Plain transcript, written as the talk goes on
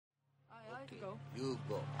go. You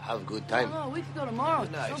go. Have a good time. No, we could go tomorrow.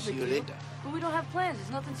 No, No see big you deal. later. But we don't have plans.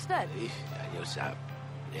 There's nothing set. Daniel Saab,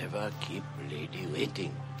 never keep lady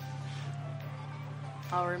waiting.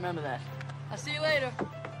 I'll remember that. I'll see you later.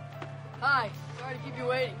 Hi. Sorry to keep you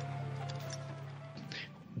waiting.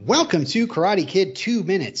 Welcome to Karate Kid 2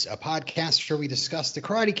 Minutes, a podcast where we discuss the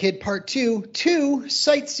Karate Kid Part 2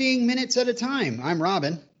 sightseeing minutes at a time. I'm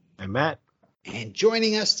Robin. I'm Matt. And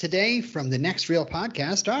joining us today from the Next Reel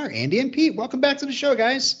podcast are Andy and Pete. Welcome back to the show,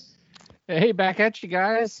 guys. Hey, back at you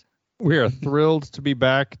guys. We are thrilled to be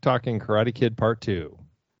back talking Karate Kid Part 2.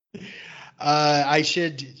 I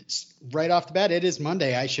should, right off the bat, it is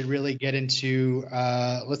Monday. I should really get into,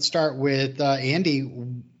 let's start with Andy.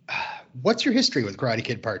 What's your history with Karate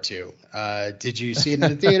Kid Part 2? Did you see it in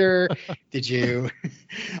the theater? Did you?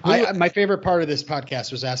 My favorite part of this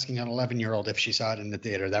podcast was asking an 11-year-old if she saw it in the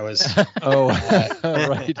theater. That was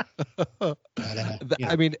right.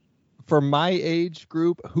 I mean, for my age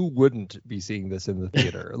group, who wouldn't be seeing this in the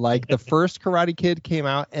theater? Like, the first Karate Kid came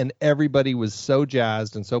out and everybody was so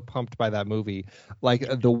jazzed and so pumped by that movie.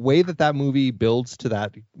 Like, the way that movie builds to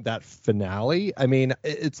that finale, I mean,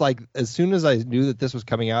 it's like, as soon as I knew that this was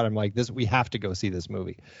coming out, I'm like, we have to go see this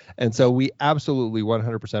movie. And so we absolutely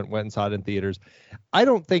 100% went and saw it in theaters. I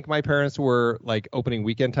don't think my parents were like opening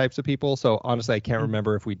weekend types of people. So honestly, I can't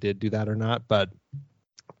remember if we did do that or not, but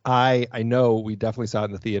I know we definitely saw it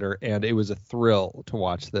in the theater, and it was a thrill to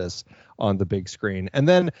watch this on the big screen. And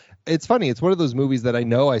then it's funny, it's one of those movies that I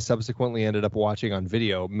know I subsequently ended up watching on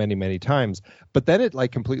video many, many times, but then it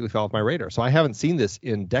like completely fell off my radar. So I haven't seen this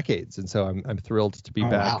in decades, and so I'm thrilled to be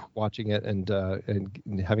back watching it and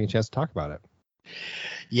having a chance to talk about it.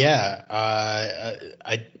 Yeah,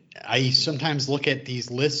 I sometimes look at these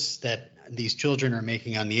lists that these children are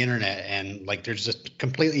making on the internet, and like they're just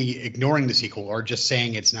completely ignoring the sequel or just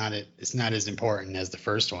saying it's not as important as the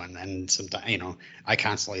first one. And sometimes, I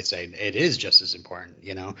constantly say it is just as important.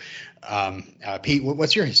 Pete,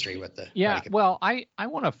 what's your history with the? Yeah, well, I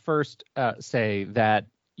want to first say that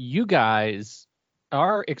you guys,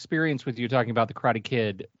 our experience with you talking about the Karate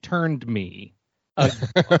Kid turned me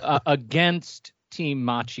against Team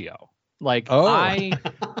Machio. Like,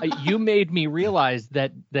 you made me realize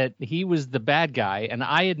that he was the bad guy, and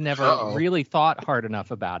I had never really thought hard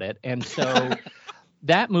enough about it. And so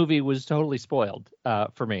that movie was totally spoiled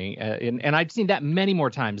for me. And I'd seen that many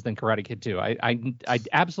more times than Karate Kid 2. I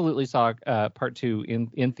absolutely saw Part 2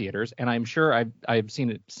 in theaters, and I'm sure I've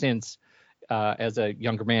seen it since as a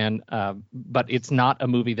younger man. But it's not a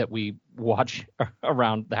movie that we watch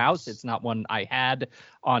around the house. It's not one I had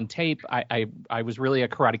on tape. I was really a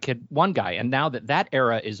Karate Kid 1 guy. And now that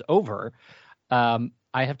era is over, I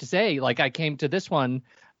have to say, like, I came to this one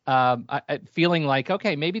feeling like,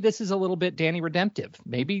 okay, maybe this is a little bit Danny redemptive.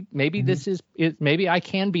 Maybe this is maybe I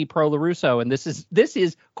can be pro LaRusso, and this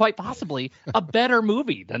is quite possibly a better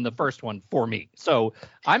movie than the first one for me. So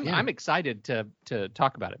I'm excited to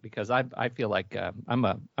talk about it because I feel like I'm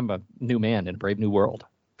a new man in a brave new world.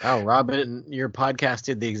 Oh, Robin, your podcast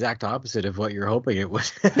did the exact opposite of what you're hoping it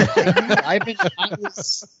would.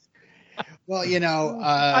 Well,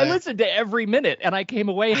 I listened to every minute, and I came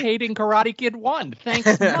away hating Karate Kid 1.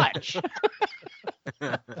 Thanks much.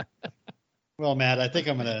 Well, Matt, I think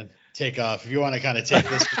I'm going to take off. If you want to kind of take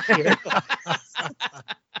this.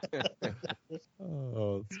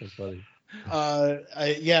 Oh, it's so funny.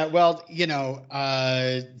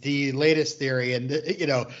 The latest theory, and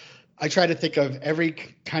I try to think of every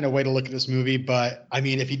kind of way to look at this movie, but I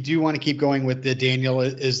mean, if you do want to keep going with the Daniel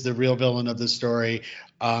is the real villain of the story,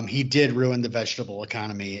 he did ruin the vegetable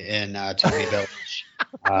economy in Tony Village.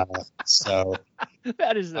 So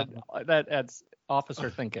that's officer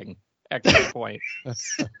thinking. Excellent point.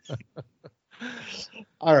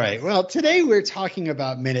 All right. Well, today we're talking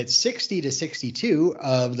about minutes 60 to 62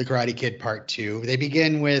 of the Karate Kid Part 2. They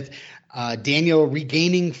begin with Daniel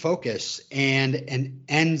regaining focus and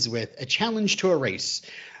ends with a challenge to a race.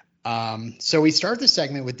 So we start the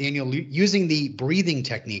segment with Daniel using the breathing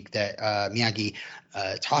technique that Miyagi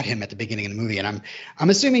taught him at the beginning of the movie. And I'm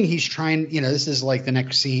assuming he's trying, this is like the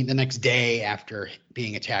next scene, the next day after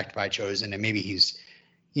being attacked by Chozen. And maybe he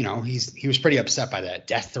was pretty upset by that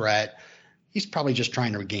death threat. He's probably just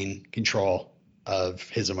trying to regain control of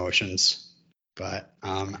his emotions. But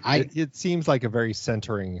it seems like a very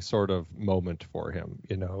centering sort of moment for him.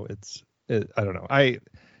 I don't know.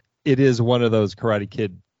 It is one of those Karate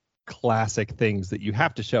Kid classic things that you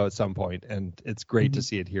have to show at some point, and it's great to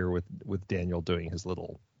see it here with Daniel doing his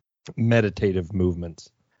little meditative movements.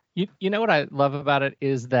 You know what I love about it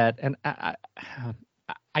is that, and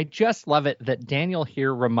I just love it that Daniel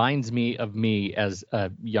here reminds me of me as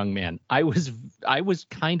a young man. I was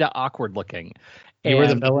kind of awkward looking. You were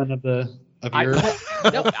the villain of your. I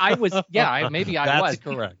was. Yeah, maybe I was. That's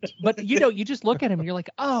correct. But you just look at him and you're like,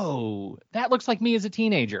 oh, that looks like me as a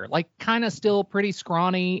teenager. Like kind of still pretty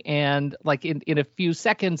scrawny, and like in a few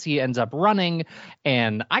seconds he ends up running,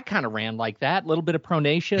 and I kind of ran like that. A little bit of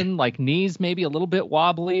pronation, like knees maybe a little bit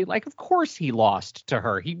wobbly. Like of course he lost to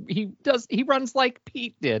her. He runs like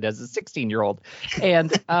Pete did as a 16-year-old,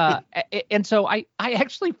 and so I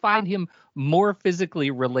actually find him more physically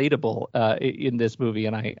relatable in this movie,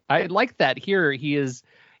 and I like that. Here he's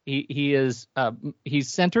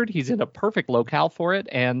centered. He's in a perfect locale for it,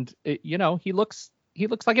 and he looks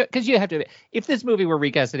like it, because you have to. If this movie were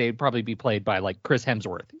recast today, it'd probably be played by like Chris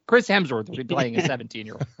Hemsworth. Chris Hemsworth would be playing a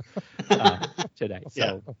 17-year-old today.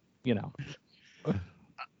 So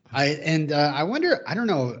I wonder. I don't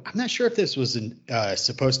know. I'm not sure if this was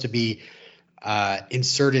supposed to be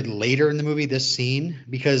inserted later in the movie, this scene,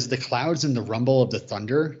 because the clouds and the rumble of the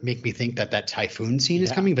thunder make me think that typhoon scene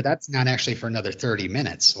is coming, but that's not actually for another 30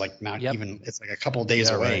 minutes. Like not even, it's like a couple of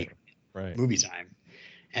days away. Right. Movie time.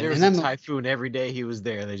 And there was a typhoon every day he was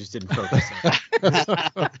there. They just didn't focus on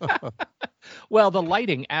it. Well, the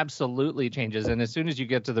lighting absolutely changes, and as soon as you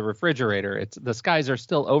get to the refrigerator, the skies are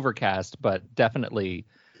still overcast, but definitely,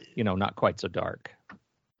 not quite so dark.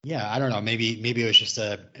 Yeah, I don't know. Maybe it was just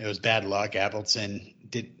it was bad luck. Appleton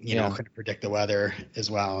couldn't predict the weather as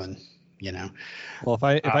well, and Well, if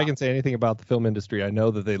I can say anything about the film industry, I know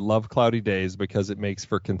that they love cloudy days because it makes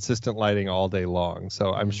for consistent lighting all day long.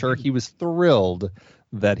 So I'm sure he was thrilled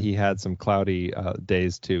that he had some cloudy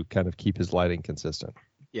days to kind of keep his lighting consistent.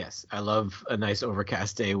 Yes, I love a nice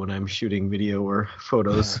overcast day when I'm shooting video or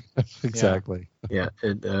photos. Exactly. Yeah.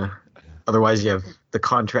 Otherwise, you have the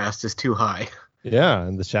contrast is too high. Yeah,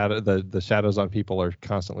 and the shadows on people are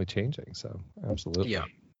constantly changing. So absolutely. Yeah.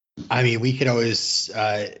 I mean, we could always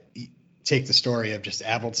take the story of just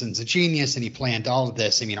Appleton's a genius and he planned all of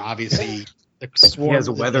this. I mean, obviously, he has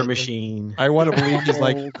a weather machine. I want to believe he's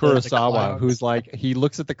like Kurosawa, who's like, he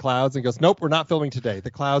looks at the clouds and goes, "Nope, we're not filming today.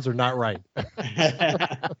 The clouds are not right."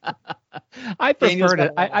 I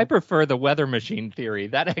prefer the weather machine theory.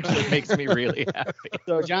 That actually makes me really happy.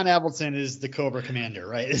 So John Appleton is the Cobra Commander,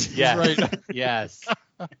 right? Yes. Right. Yes.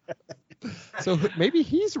 So maybe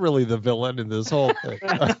he's really the villain in this whole thing.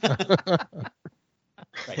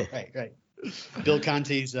 Right. Bill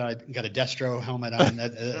Conti's got a Destro helmet on.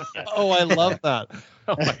 Oh, I love that.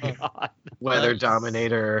 Oh my God. Weather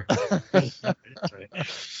Dominator. That's right.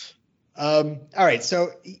 All right. So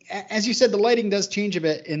as you said, the lighting does change a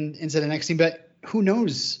bit into the next scene, but who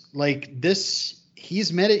knows? Like this, he's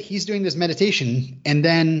doing this meditation, and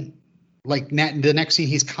then like the next scene,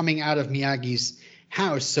 he's coming out of Miyagi's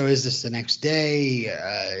house. So is this the next day?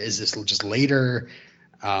 Is this just later?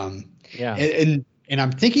 And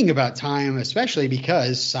I'm thinking about time, especially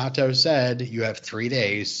because Sato said you have 3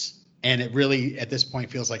 days, and it really at this point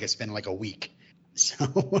feels like it's been like a week. So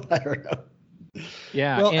I don't know.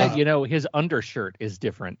 Yeah, well, and his undershirt is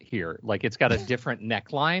different here. Like it's got a different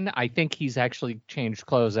neckline. I think he's actually changed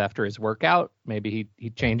clothes after his workout. Maybe he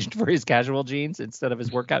changed for his casual jeans instead of his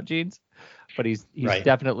workout jeans. But he's right.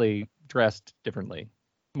 Definitely dressed differently,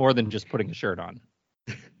 more than just putting a shirt on.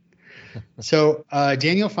 So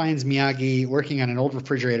Daniel finds Miyagi working on an old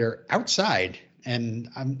refrigerator outside, and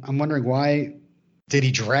I'm wondering why did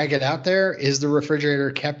he drag it out there? Is the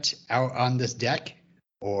refrigerator kept out on this deck,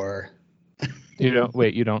 or you don't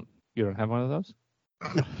have one of those?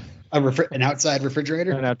 An outside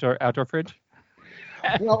refrigerator, an outdoor fridge.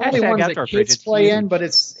 Well, only ones that kids play in, but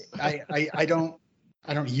I don't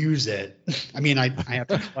use it. I mean, I have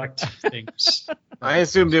to collect things. I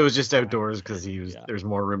assumed it was just outdoors because there's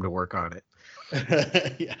more room to work on it.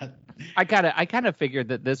 Yeah. I kind of figured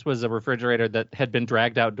that this was a refrigerator that had been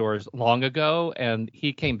dragged outdoors long ago, and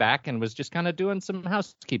he came back and was just kind of doing some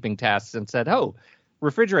housekeeping tasks and said, "Oh,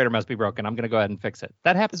 refrigerator must be broken. I'm going to go ahead and fix it."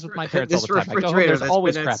 That happens with my parents all the time. I go home, there's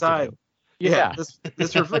always crap to do. Yeah.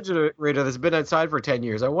 This refrigerator that's been outside for 10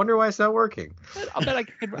 years. I wonder why it's not working. I bet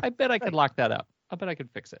I could lock that up. I bet I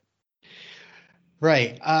could fix it.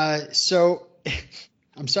 Right. So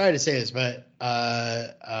I'm sorry to say this, but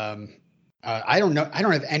I don't know. I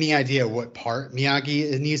don't have any idea what part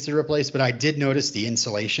Miyagi needs to replace, but I did notice the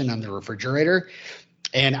insulation on the refrigerator.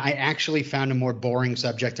 And I actually found a more boring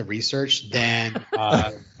subject of research than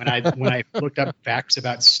when I looked up facts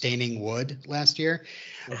about staining wood last year.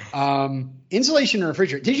 Insulation in a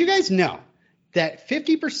refrigerator. Did you guys know that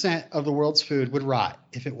 50% of the world's food would rot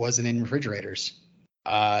if it wasn't in refrigerators?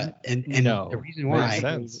 And no. the reason why,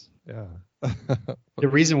 The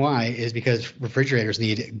reason why is because refrigerators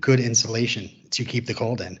need good insulation to keep the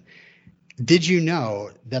cold in. Did you know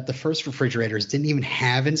that the first refrigerators didn't even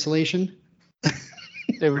have insulation?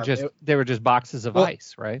 They were just boxes of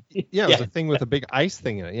ice, right? Yeah, it was a thing with a big ice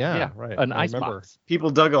thing in it. Yeah, right. An ice box. People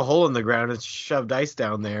dug a hole in the ground and shoved ice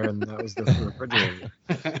down there, and that was the refrigerator.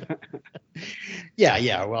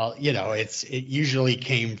 Yeah. Well, it usually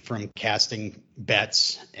came from casting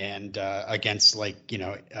bets and against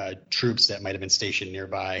troops that might have been stationed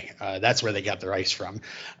nearby. That's where they got their ice from.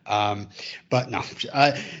 But no.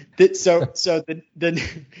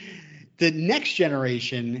 The next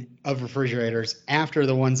generation of refrigerators, after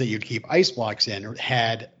the ones that you'd keep ice blocks in,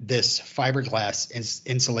 had this fiberglass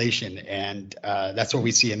insulation, and that's what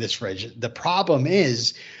we see in this fridge. The problem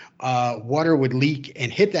is water would leak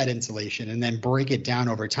and hit that insulation and then break it down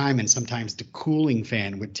over time, and sometimes the cooling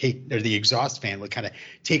fan would the exhaust fan would kind of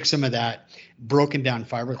take some of that broken down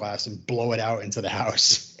fiberglass and blow it out into the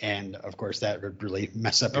house, and of course that would really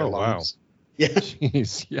mess up your lungs. Wow. Yeah.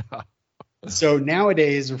 Jeez, yeah. So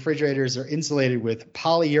nowadays, refrigerators are insulated with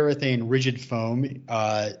polyurethane rigid foam,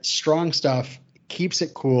 strong stuff, keeps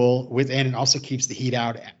it cool and it also keeps the heat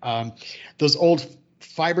out. Those old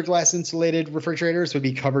fiberglass insulated refrigerators would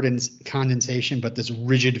be covered in condensation, but this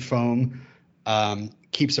rigid foam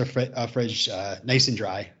keeps our fridge nice and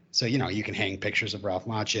dry. So, you can hang pictures of Ralph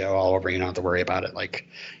Macchio all over. You don't have to worry about it like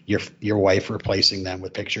your wife replacing them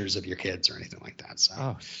with pictures of your kids or anything like that. So.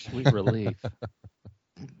 Oh, sweet relief.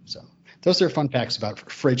 So those are fun facts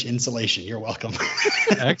about fridge insulation. You're welcome.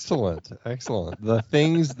 Excellent. The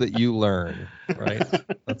things that you learn, right?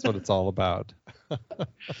 That's what it's all about.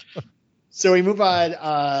 So we move on.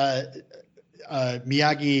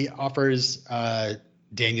 Miyagi offers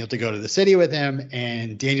Daniel to go to the city with him,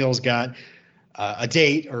 and Daniel's got a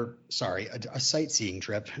sightseeing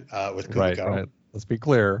trip with Kumiko. Right. Let's be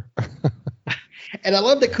clear. And I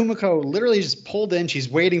love that Kumiko literally just pulled in. She's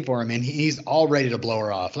waiting for him, and he's all ready to blow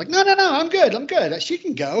her off. Like, no, I'm good. She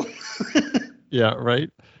can go. Yeah, right.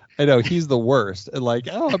 I know he's the worst. And I'm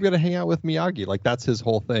going to hang out with Miyagi. Like, that's his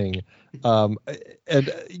whole thing. And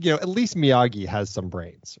at least Miyagi has some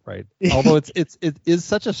brains, right? Although it is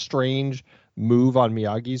such a strange move on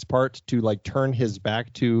Miyagi's part to turn his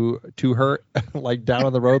back to her down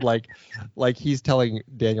on the road like he's telling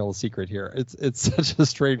Daniel a secret here. It's such a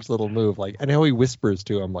strange little move. I know he whispers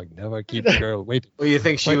to him never keep the girl wait. Well, you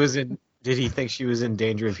think did he think she was in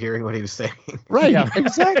danger of hearing what he was saying? Right, yeah.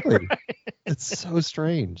 Exactly. It's so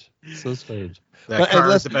strange. That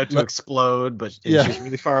car is about to explode, but she's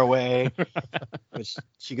really far away. But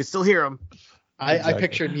she could still hear him. I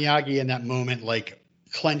pictured Miyagi in that moment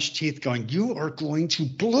clenched teeth going, "You are going to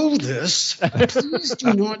blow this. Please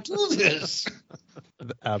do not do this."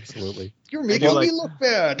 Absolutely. You're making me look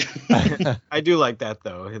bad. I do like that,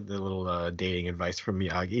 though, the little dating advice from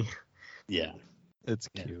Miyagi. Yeah. It's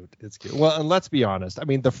cute. It's cute. Well, and let's be honest. I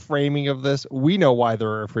mean, the framing of this, we know why there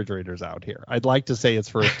are refrigerators out here. I'd like to say it's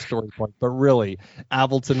for a story point, but really,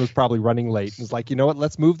 Avildsen was probably running late and was like, you know what?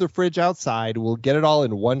 Let's move the fridge outside. We'll get it all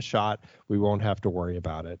in one shot. We won't have to worry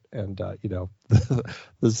about it. And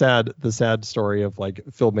the sad story of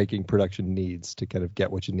filmmaking production needs to kind of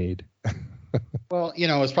get what you need. Well,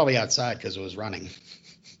 it was probably outside because it was running.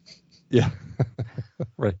 Yeah.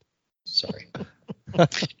 Right. Sorry.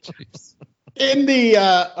 In the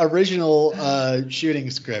original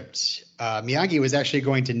shooting script, Miyagi was actually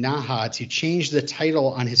going to Naha to change the title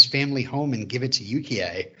on his family home and give it to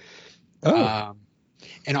Yukie. Oh.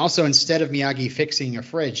 And also, instead of Miyagi fixing a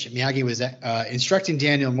fridge, Miyagi was instructing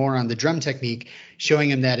Daniel more on the drum technique, showing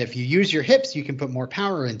him that if you use your hips, you can put more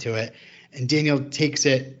power into it. And Daniel takes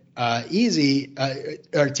it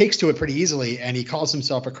takes to it pretty easily, and he calls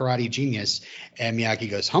himself a karate genius. And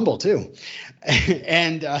Miyagi goes, humble too.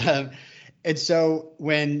 And so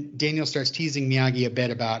when Daniel starts teasing Miyagi a bit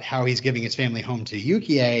about how he's giving his family home to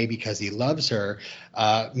Yukie because he loves her,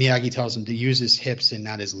 Miyagi tells him to use his hips and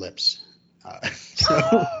not his lips.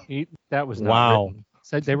 That was not written.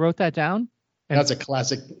 So they wrote that down? That's a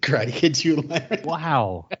classic Karate Kid 2 line.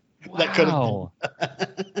 Wow. That could have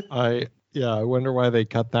been. I wonder why they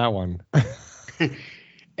cut that one.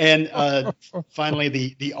 And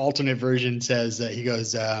finally, the alternate version says that he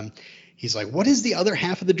goes, he's like, what is the other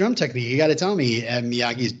half of the drum technique? You got to tell me. And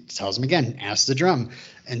Miyagi tells him again, ask the drum.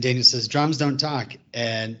 And Daniel says, drums don't talk.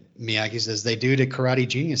 And Miyagi says, they do to karate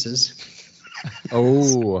geniuses.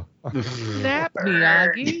 Oh. Snap,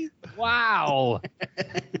 Miyagi. Wow.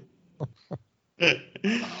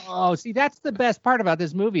 Oh, see, that's the best part about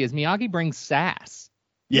this movie is Miyagi brings sass.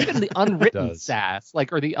 Yeah. Even the unwritten sass,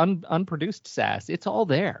 or the unproduced sass, it's all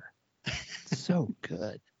there. It's so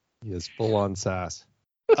good. He is full on sass.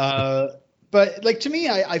 But like to me,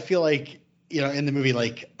 I feel like, in the movie,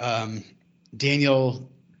 like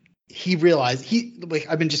Daniel, he realized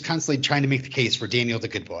I've been just constantly trying to make the case for Daniel the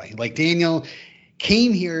good boy. Like Daniel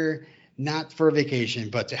came here not for a vacation,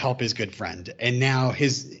 but to help his good friend. And now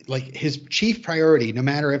his chief priority, no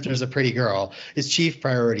matter if there's a pretty girl, his chief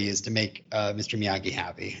priority is to make Mr. Miyagi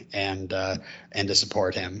happy and to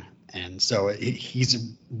support him. And so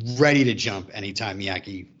he's ready to jump anytime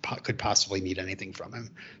Miyagi could possibly need anything from him.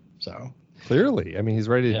 So clearly, I mean, he's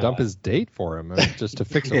ready to dump his date for him just to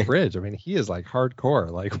fix a fridge. I mean, he is like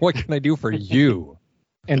hardcore. Like, what can I do for you?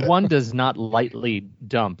 And one does not lightly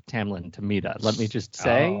dump Tamlin Tomita. Let me just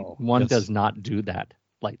say, one does not do that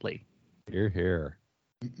lightly. Hear, hear.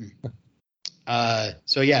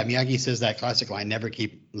 So yeah, Miyagi says that classic line, "Never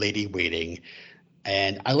keep lady waiting."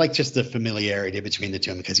 And I like just the familiarity between the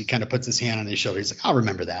two, because he kind of puts his hand on his shoulder. He's like, "I'll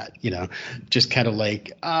remember that," just kind of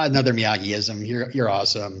like another Miyagi-ism. You're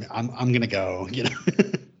awesome. I'm gonna go.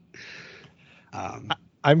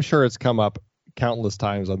 I'm sure it's come up countless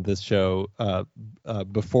times on this show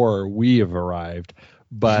before we have arrived,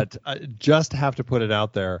 but just have to put it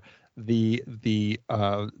out there. The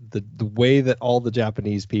way that all the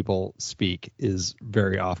Japanese people speak is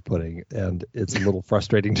very off-putting, and it's a little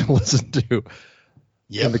frustrating to listen to.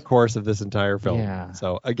 In the course of this entire film. Yeah.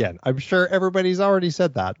 So again, I'm sure everybody's already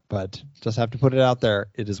said that, but just have to put it out there.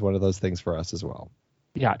 It is one of those things for us as well.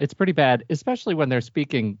 Yeah, it's pretty bad, especially when they're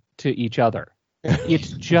speaking to each other. It's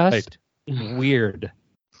just weird.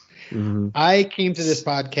 Mm-hmm. I came to this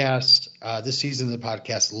podcast, this season of the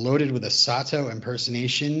podcast, loaded with a Sato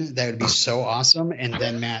impersonation that would be so awesome, and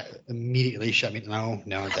then Matt immediately shut me. No,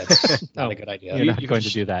 that's not a good idea. You're not going to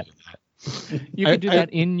do that. You can do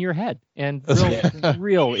that in your head and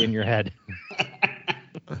real in your head.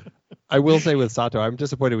 I will say with Sato, I'm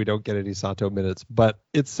disappointed we don't get any Sato minutes, but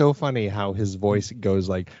it's so funny how his voice goes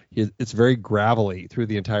it's very gravelly through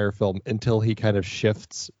the entire film until he kind of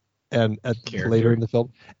shifts and later in the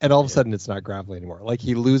film, and all of a sudden it's not gravelly anymore. Like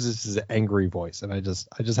he loses his angry voice, and I just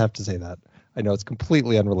have to say that. I know it's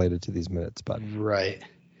completely unrelated to these minutes, but right.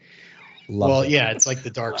 Love it. Yeah, it's like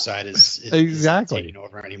the dark side is exactly isn't taking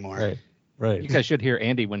over anymore. Right. You guys should hear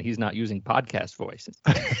Andy when he's not using podcast voices.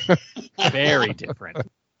 Very different.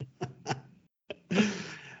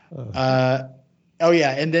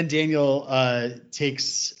 And then Daniel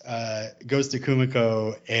goes to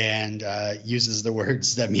Kumiko and uses the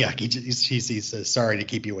words that Miyagi says, "Sorry to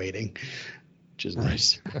keep you waiting," which is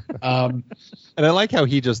nice. And I like how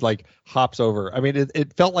he just hops over. I mean,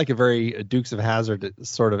 it felt like a very Dukes of Hazzard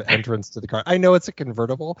sort of entrance to the car. I know it's a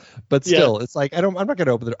convertible, but still, it's like I'm not going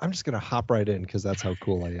to open the door. I'm just going to hop right in because that's how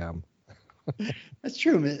cool I am. That's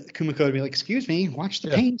true. Kumiko would be like, "Excuse me, watch the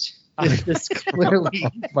paint." This clearly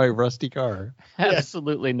my rusty car.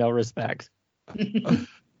 Absolutely no respect. This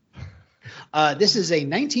is a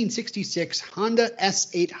 1966 Honda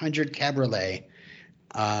S800 Cabriolet.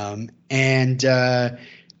 I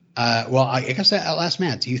guess I'll ask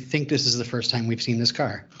Matt, do you think this is the first time we've seen this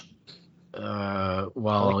car?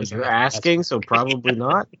 Well, you're asking, so probably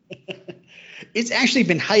not. It's actually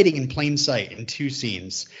been hiding in plain sight in two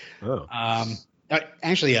scenes. Oh.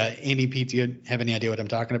 Actually, Andy, Pete, do you have any idea what I'm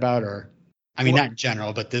talking about? Or, I mean, not in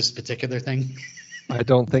general, but this particular thing? I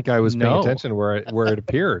don't think I was paying attention where it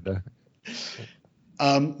appeared.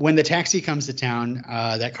 When the taxi comes to town,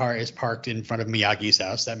 that car is parked in front of Miyagi's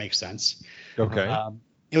house. That makes sense. Okay.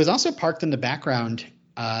 It was also parked in the background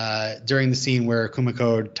during the scene where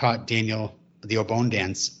Kumiko taught Daniel the Obon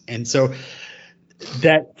dance. And so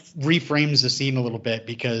that reframes the scene a little bit,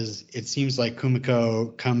 because it seems like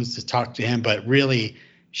Kumiko comes to talk to him, but really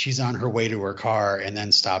she's on her way to her car and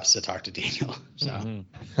then stops to talk to Daniel. So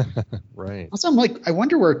right. Also, I'm like, I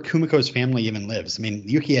wonder where Kumiko's family even lives. I mean,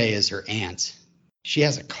 Yukie is her aunt. She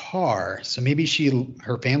has a car, so maybe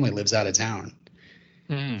her family lives out of town.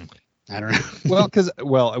 I don't know.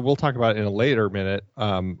 Well, we'll talk about it in a later minute.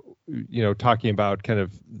 Talking about kind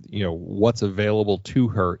of, what's available to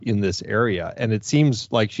her in this area. And it seems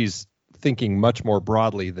like she's thinking much more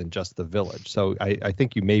broadly than just the village. So I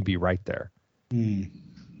think you may be right there.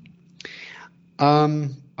 Okay, I'll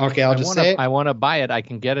just say it. I want to buy it. I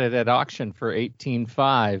can get it at auction for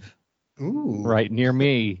 $18,500. Ooh. Right near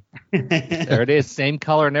me. There it is. Same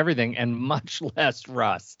color and everything, and much less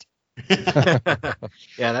rust. Yeah,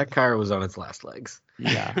 that car was on its last legs.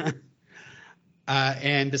 Yeah.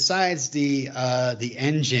 And besides the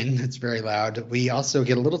engine that's very loud, we also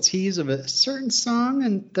get a little tease of a certain song,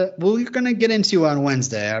 and we're going to get into on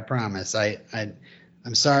Wednesday. I promise. I'm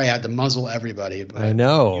sorry I had to muzzle everybody. But I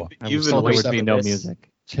know. You've been waiting for no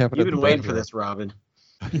music. You've been waiting for this, Robin.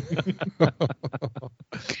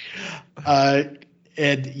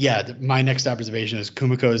 And yeah, my next observation is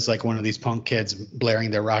Kumiko is like one of these punk kids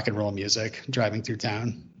blaring their rock and roll music, driving through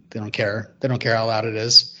town. They don't care. They don't care how loud it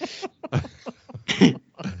is.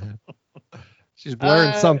 She's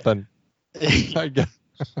blaring something. I guess.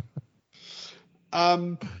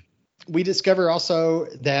 We discover also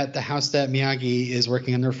that the house that Miyagi is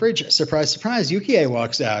working on their fridge. Surprise, surprise! Yukie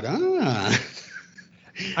walks out. I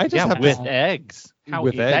just have with eggs.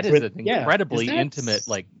 With that eggs. is an incredibly intimate,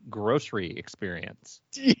 like, grocery experience.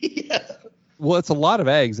 Yeah. Well, it's a lot of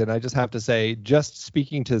eggs, and I just have to say, just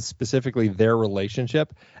speaking to specifically their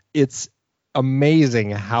relationship, it's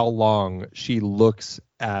amazing how long she looks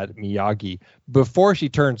at Miyagi before she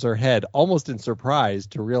turns her head, almost in surprise,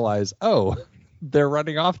 to realize, oh, they're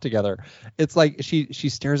running off together. It's like she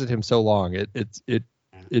stares at him so long. It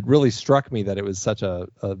really struck me that it was such a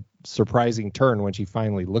surprising turn when she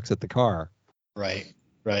finally looks at the car. Right.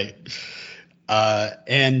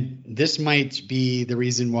 And this might be the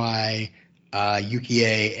reason why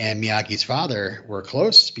Yukie and Miyagi's father were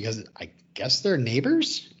close, because I guess they're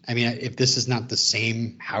neighbors. I mean, if this is not the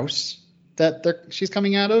same house that she's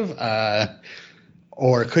coming out of,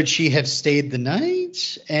 or could she have stayed the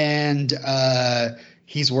night and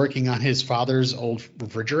he's working on his father's old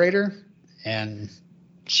refrigerator and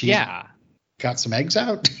she got some eggs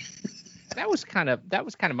out? That was kind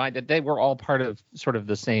of mine. That they were all part of sort of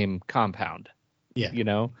the same compound. Yeah. You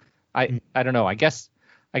know, I don't know. I guess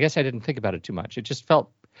I didn't think about it too much. It just felt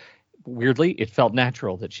it felt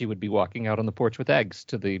natural that she would be walking out on the porch with eggs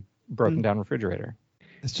to the broken down refrigerator.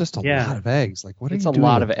 It's just a lot of eggs. Like, what are you doing? It's a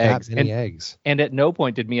lot of eggs. That many eggs. And at no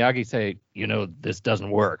point did Miyagi say, this doesn't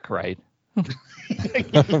work, right?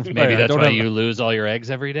 Maybe that's why you lose all your eggs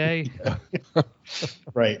every day.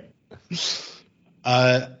 Right.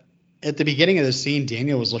 At the beginning of the scene,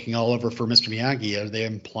 Daniel was looking all over for Mr. Miyagi. Are they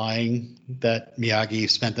implying that Miyagi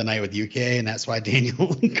spent the night with Yukie and that's why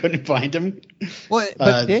Daniel couldn't find him? Well,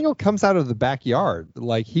 but Daniel comes out of the backyard.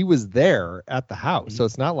 Like, he was there at the house. Mm-hmm. So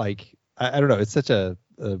it's not like, I don't know. It's such a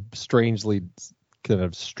strangely kind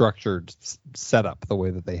of structured setup, the way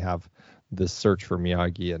that they have this search for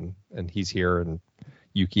Miyagi, and he's here and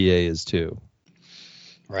Yukie is too.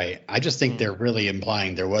 Right. I just think they're really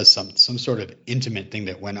implying there was some sort of intimate thing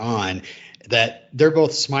that went on, that they're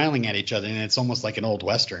both smiling at each other, and it's almost like an old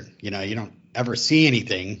Western. You don't ever see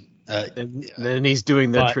anything. Then he's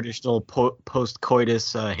doing the traditional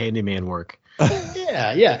post-coitus handyman work.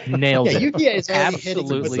 Yeah. Nailed it. Yukie is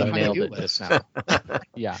absolutely nailed it just now.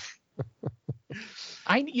 Yeah.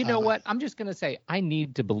 You know what? I'm just going to say, I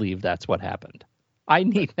need to believe that's what happened. I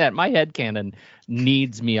need that. My headcanon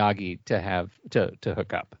needs Miyagi to have to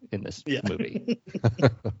hook up in this movie.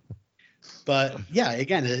 But yeah,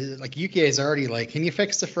 again, like Yukie is already like, can you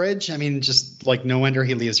fix the fridge? I mean, just like, no wonder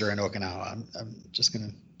he leaves her in Okinawa. I'm just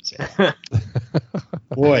going to say that.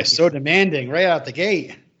 Boy, so demanding right out the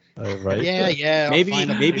gate. Right. Yeah.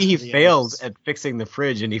 Maybe he failed at fixing the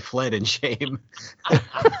fridge and he fled in shame. Oh,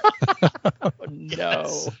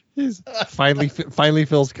 no. He's finally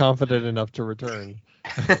feels confident enough to return.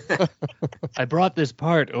 I brought this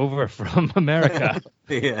part over from America.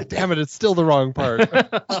 Yeah. Damn it, it's still the wrong part.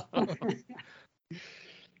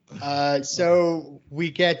 So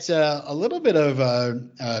we get a little bit of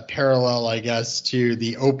a parallel, I guess, to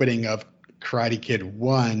the opening of Karate Kid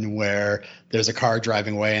 1, where there's a car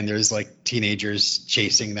driving away and there's like teenagers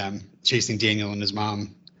chasing Daniel and his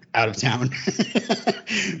mom out of town.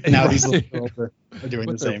 Now these little girls are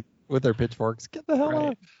doing the same with their pitchforks. Get the hell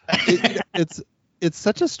out! It's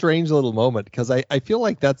such a strange little moment, because I feel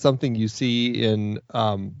like that's something you see in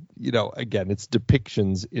again, it's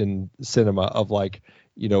depictions in cinema of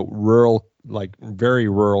rural, like very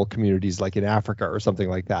rural communities, like in Africa or something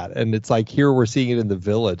like that. And it's like, here we're seeing it in the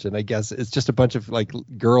village, and I guess it's just a bunch of like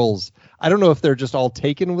girls. I don't know if they're just all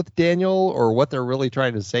taken with Daniel or what they're really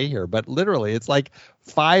trying to say here, but literally it's like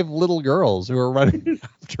 5 little girls who are running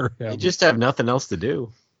after him. They just have nothing else to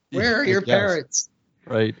do. Where are your parents?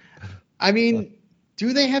 Right. I mean,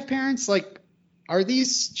 do they have parents? Like, are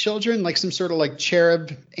these children like some sort of like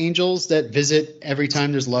cherub angels that visit every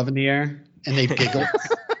time there's love in the air and they giggle?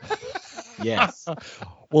 Yes.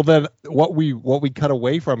 Well, then what we cut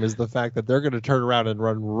away from is the fact that they're going to turn around and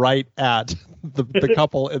run right at the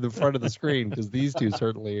couple in the front of the screen, because these two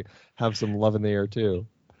certainly have some love in the air too.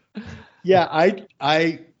 Yeah,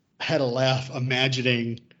 I had a laugh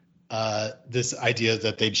imagining this idea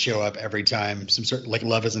that they'd show up every time some sort of like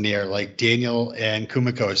love is in the air, like Daniel and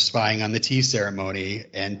Kumiko spying on the tea ceremony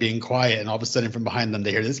and being quiet, and all of a sudden from behind them they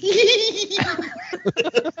hear this.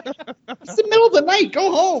 It's the middle of the night.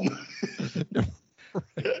 Go home.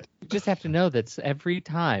 You just have to know that every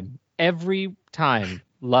time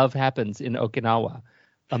love happens in Okinawa.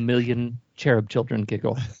 A million cherub children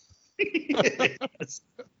giggle.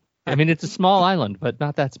 I mean, it's a small island, but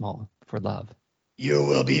not that small for love. You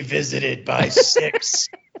will be visited by 6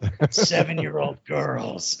 7-year-old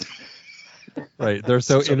girls. Right. They're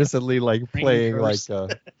so innocently like playing like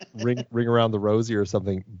ring around the Rosie or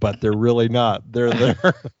something, but they're really not. They're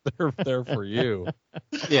there. They're there for you.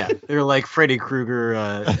 Yeah. They're like Freddy Krueger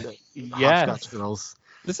hopscotch girls.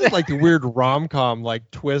 This is like the weird rom-com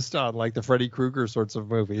like twist on like the Freddy Krueger sorts of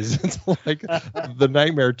movies. It's like the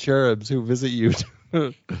nightmare cherubs who visit you.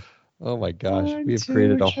 Oh my gosh, we have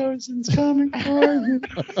created a chosen's coming for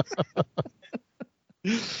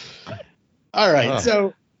you. All right,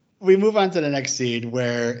 so we move on to the next scene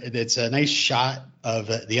where it's a nice shot of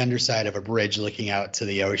the underside of a bridge looking out to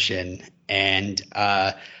the ocean, and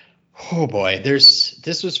oh boy,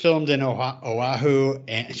 this was filmed in Oahu,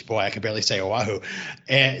 and boy, I can barely say Oahu,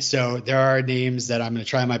 and so there are names that I'm going to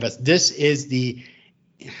try my best. This is the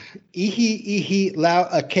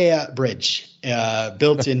Ihilau-Akea Bridge,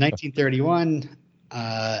 built in 1931,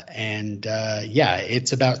 and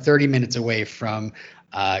it's about 30 minutes away from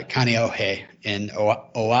Kaneohe in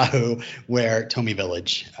Oahu, where Tomi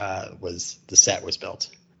Village the set was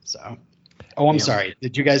built. So, I'm sorry.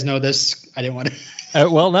 Did you guys know this? I didn't want to.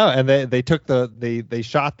 Well, no, and they took they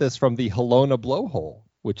shot this from the Halona blowhole,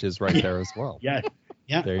 which is right there as well. Yeah.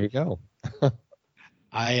 There you go.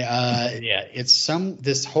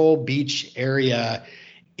 This whole beach area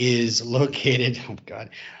is located. Oh God.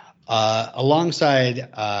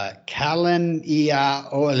 Alongside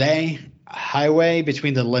Kalaniaole Highway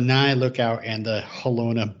between the Lanai Lookout and the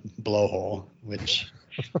Halona Blowhole, which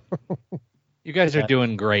you guys are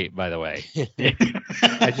doing great, by the way.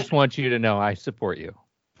 I just want you to know I support you.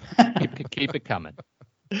 Keep it coming.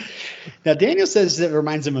 Now Daniel says it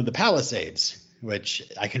reminds him of the Palisades, which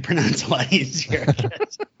I can pronounce a lot easier.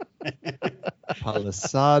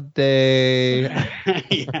 Palisade.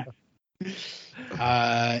 Yeah.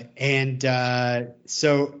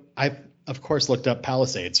 So I, of course, looked up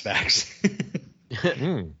Palisades facts.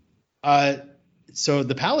 So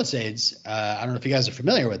the Palisades, I don't know if you guys are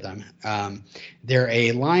familiar with them. They're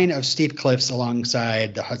a line of steep cliffs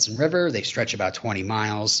alongside the Hudson River. They stretch about 20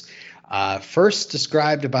 miles. First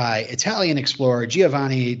described by Italian explorer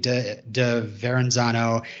Giovanni de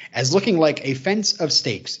Verenzano as looking like a fence of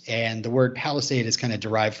stakes. And the word palisade is kind of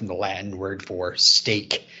derived from the Latin word for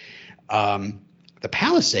stake. The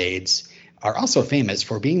Palisades are also famous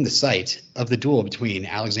for being the site of the duel between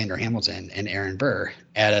Alexander Hamilton and Aaron Burr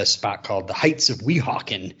at a spot called the Heights of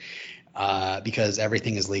Weehawken, because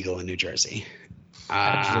everything is legal in New Jersey.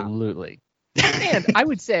 Absolutely. And I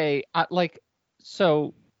would say, I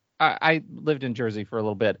lived in Jersey for a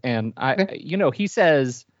little bit, and he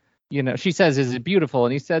says, she says, is it beautiful?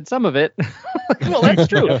 And he said, some of it. Well, that's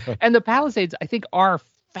true. And the Palisades, I think, are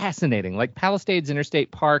fascinating. Like Palisades Interstate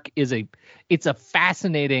Park it's a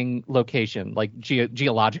fascinating location, like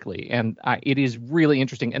geologically, and it is really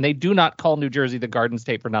interesting. And they do not call New Jersey the Garden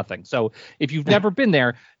State for nothing. So if you've never been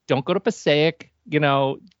there, don't go to Passaic,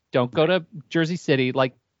 don't go to Jersey City,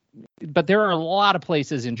 but there are a lot of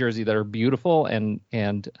places in Jersey that are beautiful, and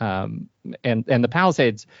the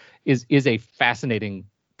Palisades is a fascinating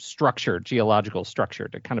geological structure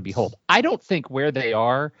to kind of behold. I don't think where they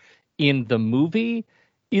are in the movie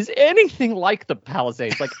is anything like the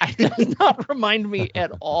Palisades. It does not remind me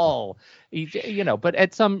at all. But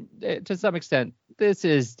to some extent, this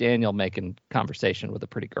is Daniel making conversation with a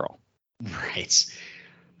pretty girl. Right.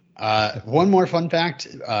 One more fun fact: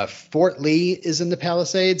 Fort Lee is in the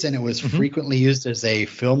Palisades, and it was frequently used as a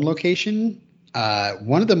film location.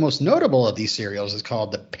 One of the most notable of these serials is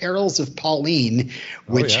called The Perils of Pauline,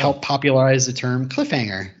 which helped popularize the term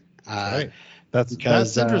cliffhanger. Right. That's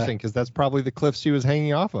interesting, because that's probably the cliff she was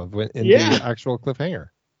hanging off of in the actual cliffhanger.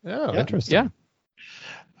 Oh, interesting.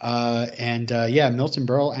 Yeah. Milton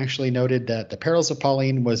Berle actually noted that The Perils of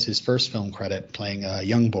Pauline was his first film credit, playing a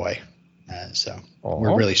young boy. So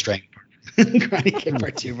we're really straying Karate Kid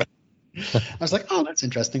Part 2. But I was like, oh, that's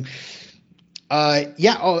interesting.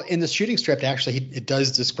 In the shooting script, actually, it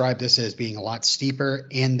does describe this as being a lot steeper,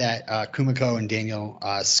 in that Kumiko and Daniel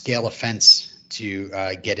scale a fence to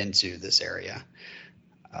get into this area.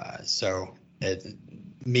 So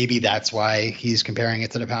maybe that's why he's comparing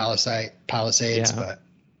it to the Palisades. Yeah. But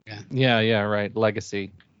yeah, right.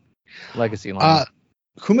 Legacy line.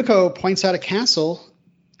 Kumiko points out a castle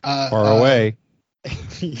far away.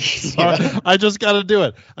 I just got to do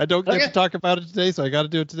it. I don't get to talk about it today, so I got to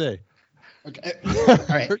do it today. Okay. All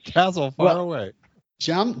right. Castle far away.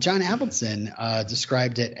 John Avildsen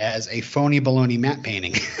described it as a phony baloney matte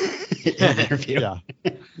painting in an interview. Yeah.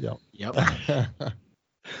 Yep.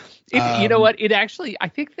 You know what? It actually, I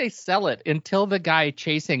think they sell it until the guy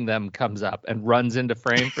chasing them comes up and runs into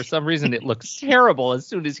frame. For some reason, it looks terrible as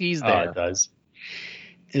soon as he's there. It does.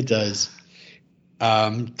 It does.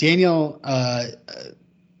 Daniel,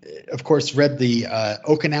 of course, read the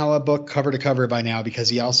Okinawa book cover to cover by now because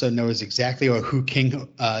he also knows exactly who King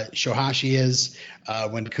Shohashi is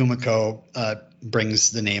when Kumiko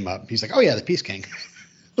brings the name up. He's like, oh, yeah, the Peace King.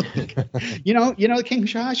 you know King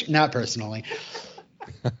Shohashi? Not personally.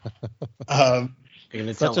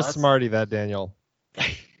 Such a smarty, that Daniel.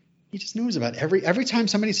 He just knows about every time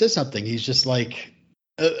somebody says something. He's just like,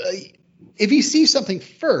 if he sees something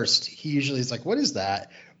first, he usually is like, what is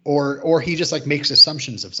that? Or he just like makes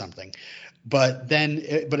assumptions of something. But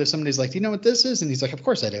if somebody's like, do you know what this is? And he's like, of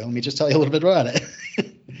course I do. Let me just tell you a little bit about it.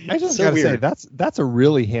 I just gotta say that's a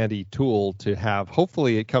really handy tool to have.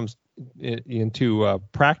 Hopefully it comes into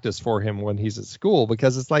practice for him when he's at school,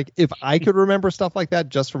 because it's like, if I could remember stuff like that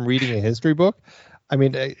just from reading a history book, I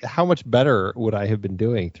mean, how much better would I have been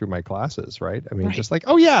doing through my classes, right? I mean, right. Just like,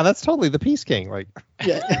 oh yeah, that's totally the Peace King. Like,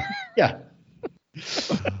 yeah.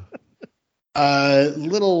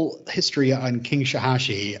 Little history on King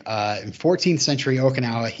Shohashi. In 14th century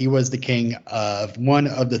Okinawa, he was the king of one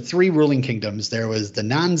of the three ruling kingdoms. There was the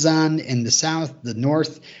Nanzan in the south, the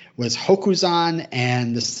north was Hokuzan,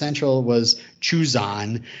 and the central was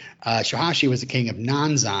Chuzan. Shohashi was the king of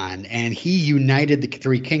Nanzan, and he united the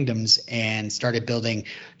three kingdoms and started building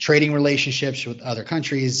trading relationships with other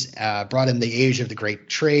countries, brought in the age of the great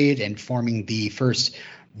trade, and forming the first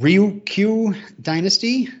Ryukyu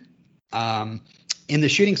dynasty. In the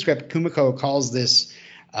shooting script, Kumiko calls this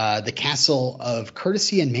the Castle of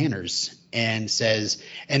Courtesy and Manners, and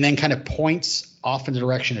then kind of points off in the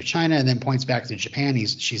direction of China and then points back to Japan.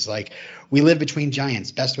 She's like, we live between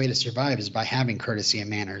giants. Best way to survive is by having courtesy and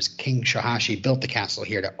manners. King Shohashi built the castle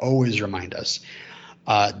here to always remind us.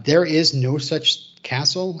 There is no such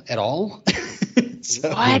castle at all.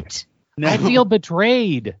 What? No. I feel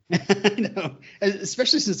betrayed. I know,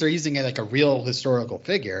 especially since they're using it like a real historical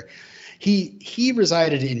figure. He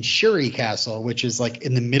resided in Shuri Castle, which is like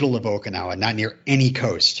in the middle of Okinawa, not near any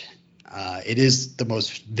coast. It is the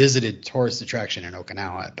most visited tourist attraction in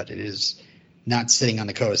Okinawa, but it is not sitting on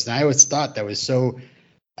the coast. And I always thought that was so,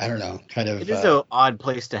 I don't know, kind of. It is an odd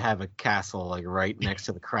place to have a castle, like right next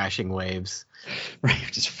to the crashing waves. Right,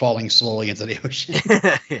 just falling slowly into the ocean.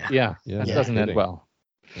 Yeah, that doesn't end well.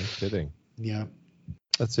 No kidding. Yeah.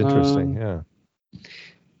 That's interesting, yeah.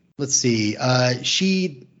 Let's see.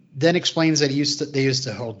 She then explains that they used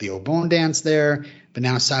to hold the Obon dance there, but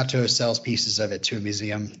now Sato sells pieces of it to a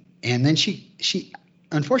museum. And then she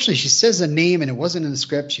unfortunately, she says a name, and it wasn't in the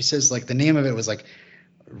script. She says like the name of it was like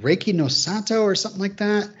Reiki no Sato or something like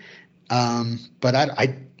that. But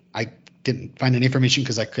I didn't find any information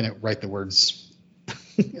because I couldn't write the words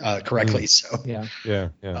correctly. So yeah.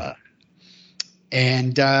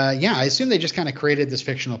 I assume they just kind of created this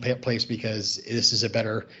fictional place because this is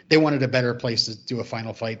they wanted a better place to do a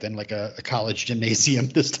final fight than like a college gymnasium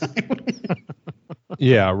this time.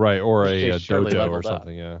 Yeah, right. Or a dojo or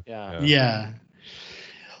something. Yeah.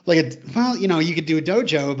 Like you could do a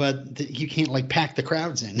dojo, but you can't like pack the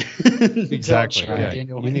crowds in. Exactly.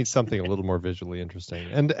 We need something a little more visually interesting.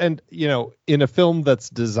 And in a film that's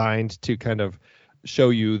designed to kind of show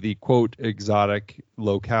you the quote exotic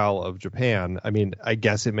locale of Japan, I mean, I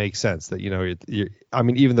guess it makes sense that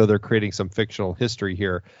even though they're creating some fictional history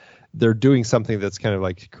here, they're doing something that's kind of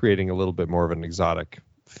like creating a little bit more of an exotic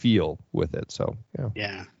feel with it. So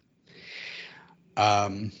yeah.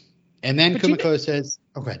 And then Kumiko says,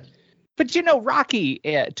 "Oh, go ahead." But Rocky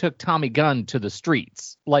took Tommy Gunn to the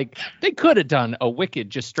streets. Like they could have done a wicked,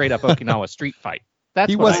 just straight up Okinawa street fight.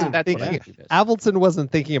 Avildsen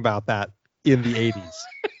wasn't thinking about that in the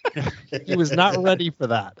 80s. He was not ready for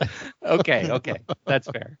that. Okay, that's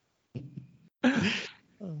fair.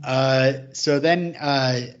 So then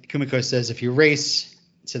Kumiko says, if you race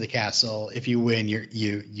to the castle, if you win,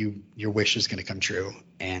 your wish is going to come true.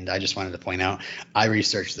 And I just wanted to point out, I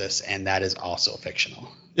researched this, and that is also fictional.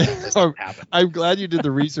 I'm glad you did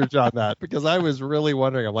the research on that, because I was really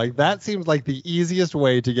wondering. I'm like, that seems like the easiest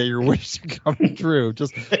way to get your wish to come true.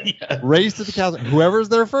 Just race to the castle. Whoever's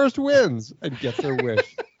there first wins and gets their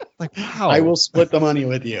wish. Like, wow. I will split the money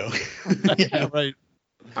with you. Right.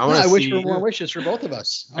 I wish for more wishes for both of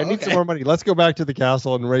us. I need some more money. Let's go back to the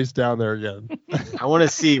castle and race down there again. I want to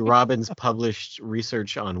see Robin's published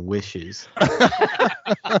research on wishes.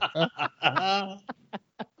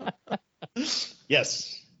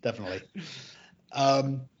 Yes, definitely.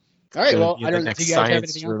 All right. Well, I don't know. Do you guys have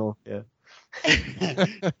anything else? Yeah.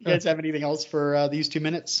 You guys have anything else for these 2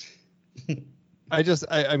 minutes?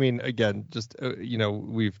 I mean, again, just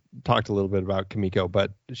we've talked a little bit about Kimiko,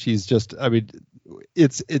 but she's just, I mean,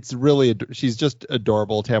 it's really, she's just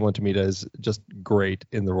adorable. Tamlyn Tomita is just great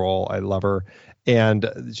in the role. I love her,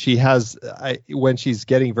 and she has, when she's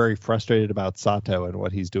getting very frustrated about Sato and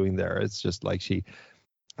what he's doing there, it's just like she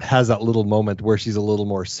has that little moment where she's a little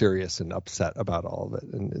more serious and upset about all of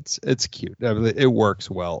it, and it's cute. I mean, it works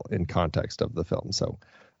well in context of the film, so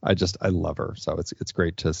I love her. So it's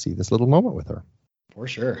great to see this little moment with her. For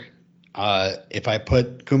sure. If I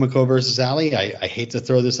put Kumiko versus Allie, I hate to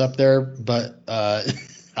throw this up there, but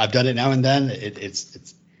I've done it now and then.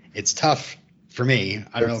 It's tough for me.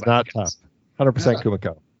 I don't know. It's not tough. 100%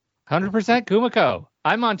 Kumiko. 100% Kumiko.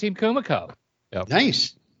 I'm on Team Kumiko. Yep.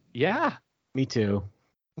 Nice. Yeah. Me too.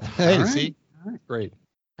 Hey, right. See? Great.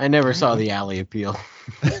 I never saw the Allie appeal.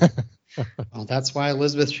 Well, that's why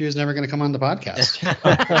Elizabeth Shue is never going to come on the podcast.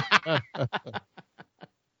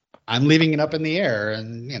 I'm leaving it up in the air,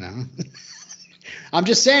 and I'm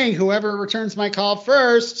just saying, whoever returns my call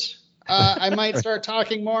first, I might start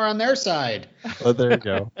talking more on their side. Oh, there you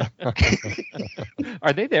go.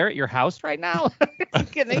 Are they there at your house right now?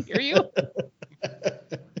 Can they hear you?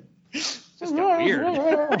 Just weird.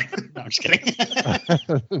 No, I'm just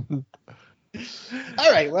kidding.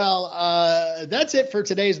 All right, well, that's it for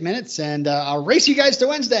today's minutes, and I'll race you guys to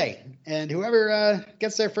Wednesday, and whoever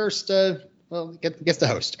gets there first, gets the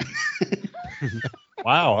host.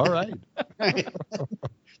 Wow, all right.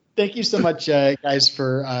 Thank you so much, guys,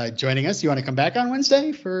 for joining us. You want to come back on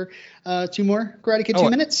Wednesday for 2 more Karate Kid 2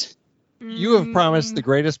 minutes? You have promised the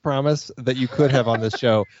greatest promise that you could have on this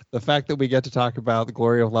show, the fact that we get to talk about The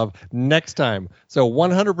Glory of Love next time. So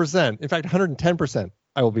 100%, in fact, 110%,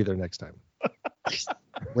 I will be there next time.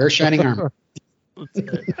 Wear shining armor.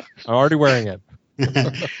 I'm already wearing it.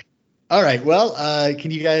 All right. Well,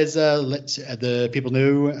 can you guys let the people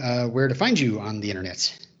know where to find you on the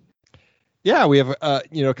internet? Yeah, we have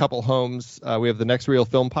a couple homes. We have the Next Reel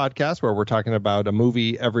Film podcast, where we're talking about a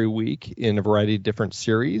movie every week in a variety of different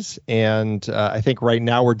series. And I think right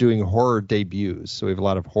now we're doing horror debuts. So we have a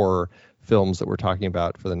lot of horror films that we're talking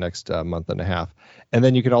about for the next month and a half. And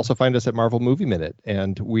then you can also find us at Marvel Movie Minute.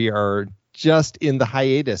 And we are just in the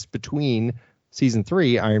hiatus between season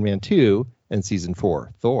 3, Iron Man 2, and season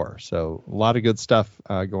 4, Thor. So a lot of good stuff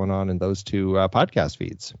going on in those 2 podcast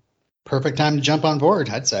feeds. Perfect time to jump on board,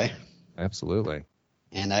 I'd say. Absolutely.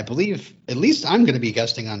 And I believe at least I'm going to be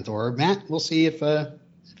guesting on Thor. Matt, we'll see if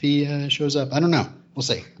he shows up. I don't know. We'll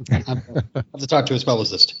see. I'll have to talk to his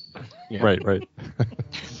publicist. Yeah. Right.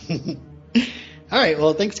 All right.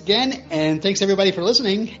 Well, thanks again. And thanks, everybody, for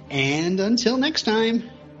listening. And until next time.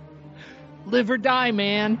 Live or die,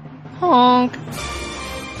 man. Honk.